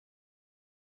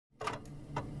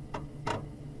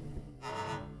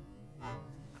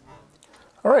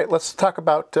All right, let's talk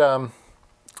about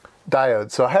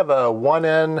diodes. So I have a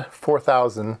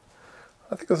 1N4000.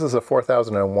 I think this is a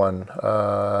 4001.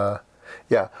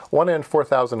 Yeah,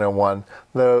 1N4001.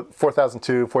 The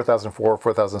 4002, 4004,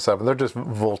 4007, they're just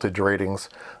voltage ratings,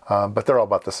 but they're all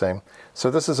about the same. So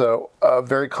this is a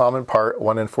very common part,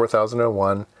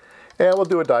 1N4001. And we'll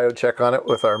do a diode check on it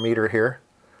with our meter here.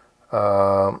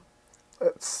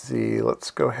 Let's see,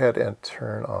 let's go ahead and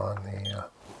turn on the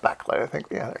backlight, I think.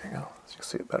 Yeah, there you go. So you can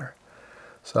see it better.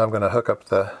 So I'm going to hook up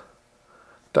the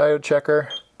diode checker,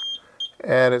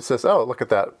 and it says, oh, look at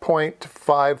that,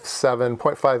 0.57,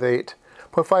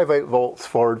 0.58 volts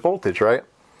forward voltage, right?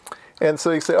 And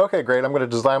so you say, okay, great, I'm going to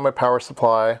design my power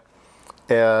supply,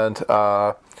 and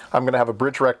I'm going to have a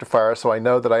bridge rectifier, so I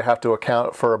know that I have to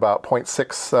account for about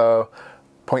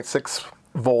 0.6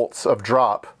 volts of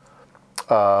drop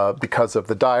because of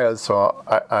the diodes, so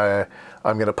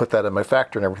I'm going to put that in my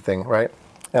factor and everything, right?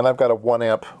 And I've got a 1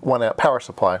 amp power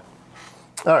supply.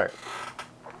 All right,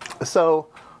 so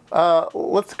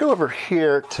let's go over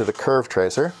here to the curve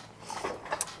tracer,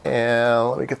 and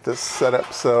let me get this set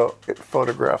up so it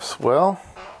photographs well.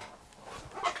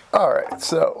 All right,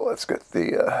 so let's get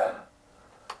the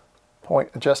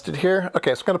point adjusted here.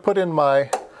 Okay, so I'm going to put in my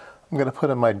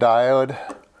diode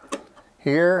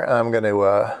here. I'm going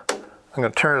to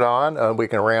turn it on. We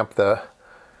can ramp the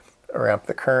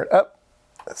current up.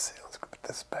 Let's see. Let's put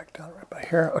this back down right by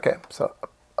here. Okay, so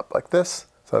up like this.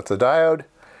 So that's a diode,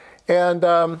 and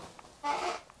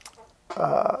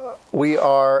we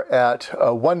are at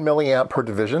 1 milliamp per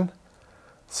division.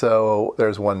 So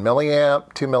there's 1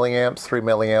 milliamp, 2 milliamps, 3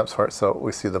 milliamps. So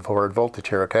we see the forward voltage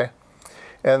here. Okay,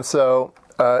 and so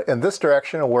in this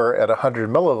direction we're at 100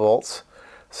 millivolts.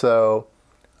 So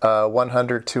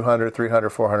 100, 200, 300,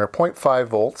 400, 0.5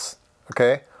 volts,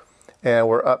 okay? And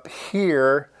we're up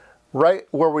here, right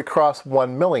where we cross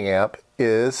 1 milliamp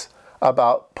is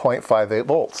about 0.58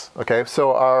 volts, okay?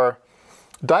 So our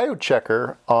diode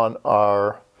checker on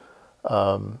our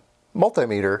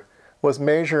multimeter was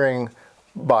measuring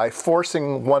by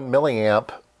forcing 1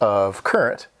 milliamp of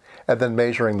current and then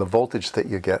measuring the voltage that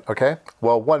you get, okay?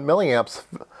 Well, 1 milliamps,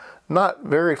 not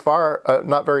very far,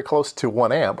 not very close to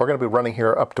 1 amp. We're going to be running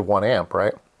here up to 1 amp,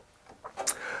 right?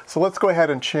 So let's go ahead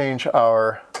and change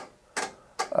our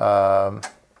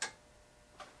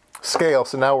scale.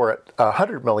 So now we're at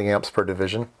 100 milliamps per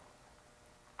division.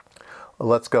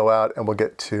 Let's go out and we'll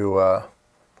get to,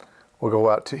 we'll go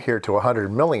out to here to 100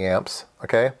 milliamps,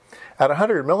 okay? At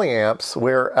 100 milliamps,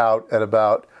 we're out at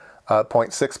about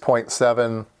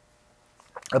 0.6,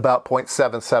 about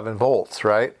 0.77 volts,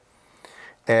 right?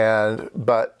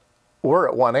 But we're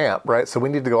at 1 amp, right? So we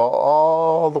need to go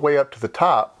all the way up to the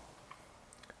top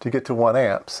to get to 1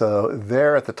 amp. So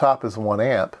there at the top is 1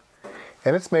 amp,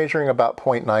 and it's measuring about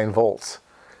 0.9 volts.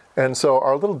 And so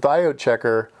our little diode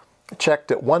checker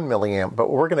checked at 1 milliamp, but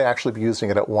we're going to actually be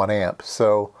using it at 1 amp.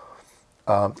 So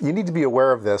you need to be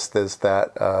aware of this, is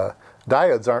that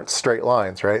diodes aren't straight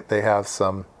lines, right? They have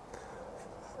some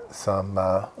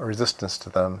resistance to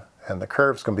them, and the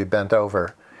curve's going to be bent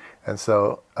over. And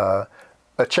so a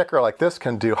checker like this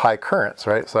can do high currents,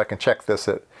 right? So I can check this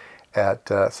at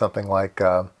something like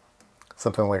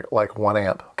 1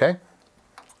 amp. Okay.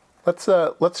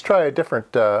 Let's try a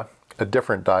different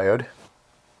diode.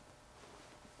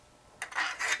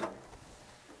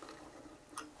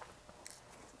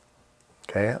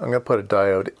 Okay, I'm going to put a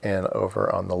diode in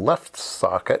over on the left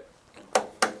socket,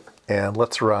 and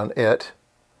let's run it,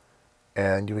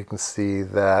 and we can see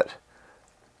that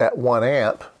at 1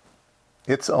 amp,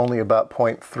 it's only about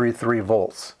 0.33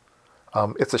 volts.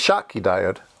 It's a Schottky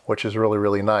diode, which is really,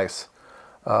 really nice.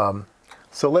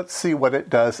 So let's see what it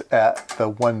does at the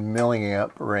 1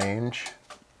 milliamp range.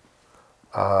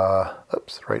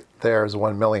 Oops, right there is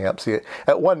 1 milliamp. See,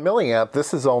 at 1 milliamp,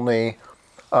 this is only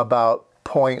about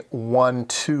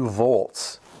 0.12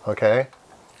 volts, okay?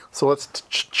 So let's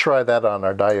try that on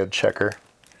our diode checker.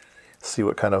 See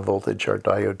what kind of voltage our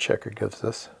diode checker gives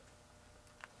us.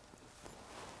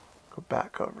 Go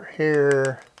back over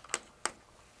here.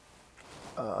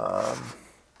 Go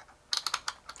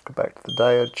back to the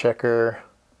diode checker.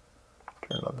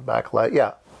 Turn on the backlight.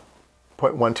 Yeah,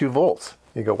 0.12 volts.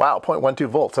 You go, wow, 0.12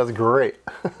 volts. That's great.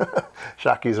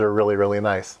 Schottkys are really, really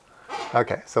nice.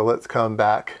 Okay, so let's come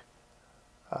back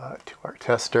to our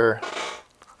tester.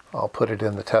 I'll put it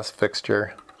in the test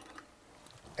fixture.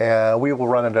 And we will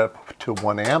run it up to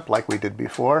 1 amp like we did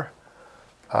before.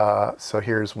 So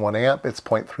here's 1 amp, it's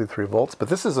 0.33 volts, but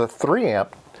this is a 3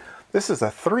 amp. This is a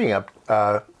 3 amp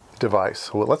device.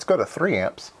 So let's go to 3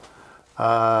 amps.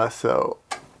 So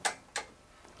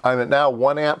I'm at now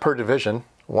 1 amp per division.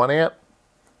 1 amp,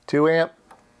 2 amp,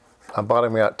 I'm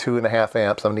bottoming out 2.5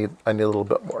 amps. I need a little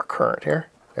bit more current here.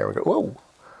 There we go. Whoa,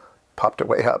 popped it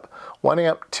way up. 1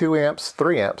 amp, 2 amps,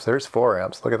 3 amps. There's 4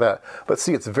 amps. Look at that. But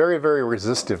see, it's very, very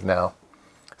resistive now.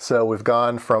 So we've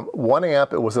gone from 1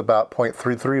 amp, it was about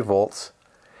 0.33 volts.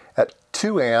 At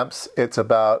 2 amps, it's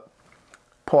about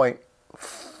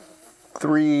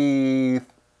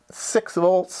 0.36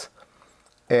 volts.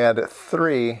 And at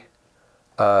 3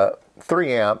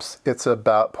 amps, it's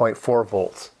about 0.4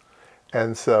 volts.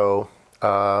 And so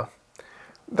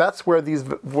that's where these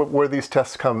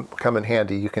tests come in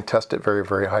handy. You can test at very,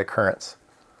 very high currents.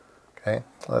 Okay,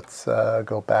 let's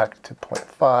go back to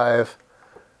 0.5.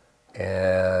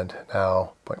 And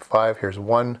now 0.5, here's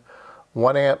 1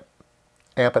 amp,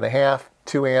 amp and a half,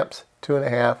 2 amps,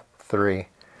 2.5, 3.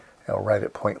 Now right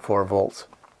at 0.4 volts.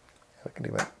 We can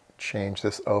even change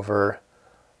this over,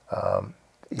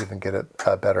 even get a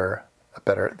better,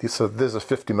 so this is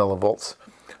 50 millivolts.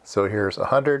 So here's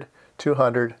 100,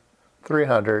 200,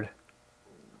 300,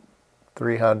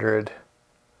 300.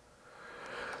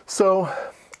 So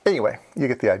anyway, you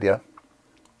get the idea.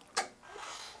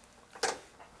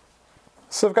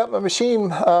 So I've got my machine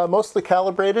mostly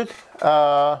calibrated.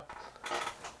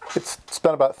 It's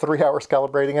spent about 3 hours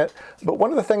calibrating it. But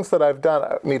one of the things that I've done,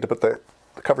 I need to put the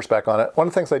covers back on it. One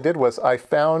of the things I did was I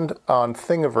found on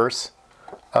Thingiverse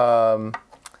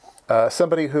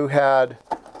somebody who had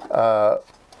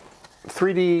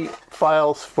 3D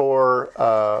files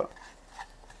for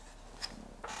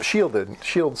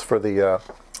shields for the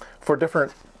for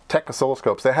different tech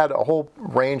oscilloscopes. They had a whole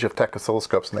range of tech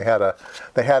oscilloscopes, and they had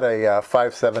a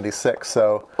 576.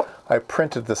 So I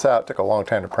printed this out. It took a long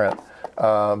time to print,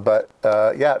 but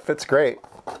yeah, it fits great,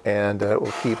 and it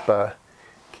will keep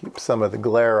some of the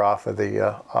glare off of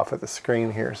the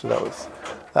screen here. So that was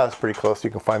pretty close. You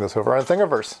can find this over on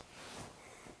Thingiverse.